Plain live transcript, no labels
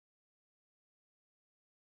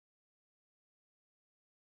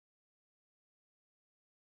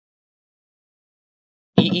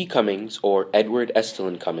E. Cummings, or Edward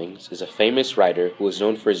Estlin Cummings, is a famous writer who is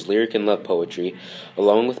known for his lyric and love poetry,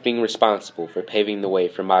 along with being responsible for paving the way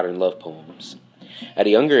for modern love poems. At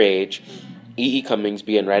a younger age, E. Cummings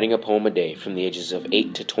began writing a poem a day from the ages of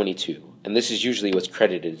 8 to 22, and this is usually what's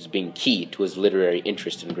credited as being key to his literary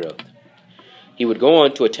interest and growth. He would go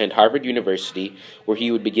on to attend Harvard University, where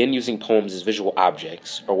he would begin using poems as visual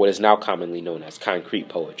objects, or what is now commonly known as concrete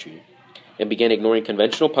poetry, and began ignoring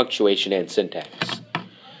conventional punctuation and syntax.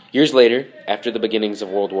 Years later, after the beginnings of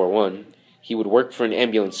World War I, he would work for an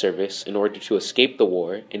ambulance service in order to escape the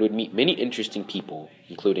war and would meet many interesting people,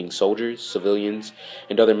 including soldiers, civilians,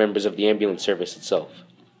 and other members of the ambulance service itself.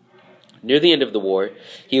 Near the end of the war,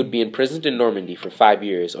 he would be imprisoned in Normandy for 5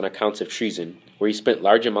 years on accounts of treason, where he spent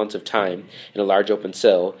large amounts of time in a large open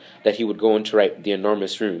cell that he would go on to write The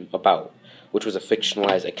Enormous Room about, which was a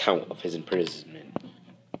fictionalized account of his imprisonment.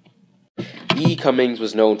 E. Cummings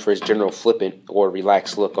was known for his general flippant or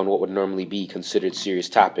relaxed look on what would normally be considered serious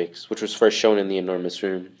topics, which was first shown in The Enormous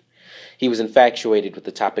Room. He was infatuated with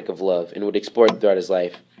the topic of love and would explore it throughout his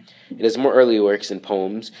life. In his more early works and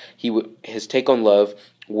poems, his take on love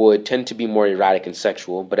would tend to be more erotic and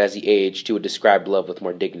sexual, but as he aged, he would describe love with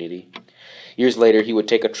more dignity. Years later, he would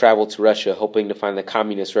take a travel to Russia, hoping to find the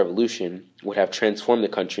communist revolution would have transformed the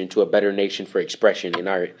country into a better nation for expression and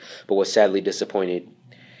art, but was sadly disappointed.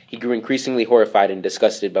 He grew increasingly horrified and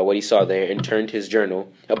disgusted by what he saw there and turned his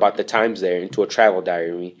journal about the times there into a travel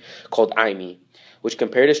diary called I Me, which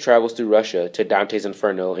compared his travels through Russia to Dante's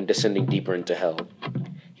Inferno and descending deeper into hell.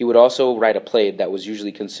 He would also write a play that was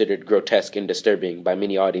usually considered grotesque and disturbing by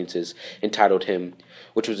many audiences, entitled Him,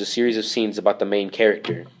 which was a series of scenes about the main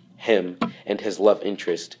character, him, and his love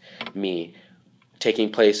interest, me,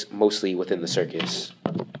 taking place mostly within the circus.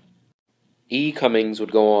 E. Cummings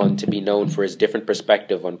would go on to be known for his different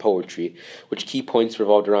perspective on poetry, which key points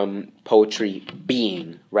revolved around poetry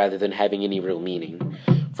being rather than having any real meaning.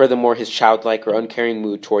 Furthermore, his childlike or uncaring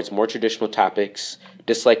mood towards more traditional topics,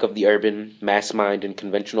 dislike of the urban, mass mind, and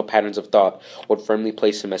conventional patterns of thought would firmly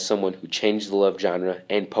place him as someone who changed the love genre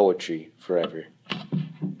and poetry forever.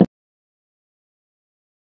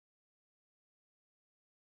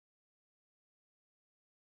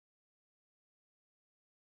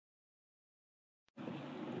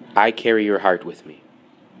 I carry your heart with me.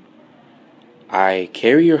 I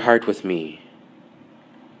carry your heart with me.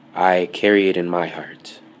 I carry it in my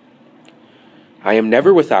heart. I am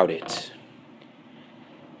never without it.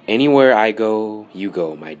 Anywhere I go, you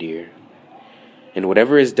go, my dear. And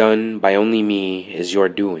whatever is done by only me is your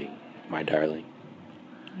doing, my darling.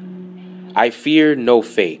 I fear no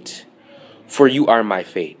fate, for you are my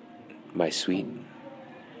fate, my sweet.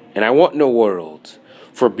 And I want no world,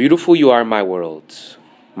 for beautiful you are my world,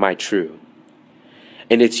 my true.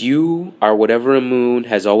 And it's you are whatever a moon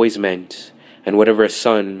has always meant, and whatever a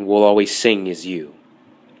sun will always sing is you.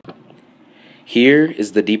 Here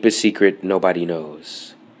is the deepest secret nobody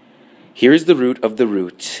knows. Here is the root of the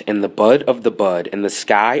root, and the bud of the bud, and the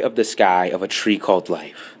sky of a tree called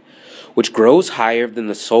life, which grows higher than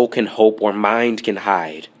the soul can hope or mind can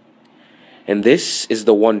hide. And this is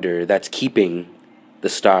the wonder that's keeping the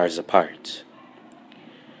stars apart.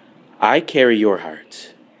 I carry your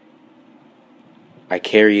heart. I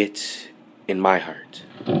carry it in my heart.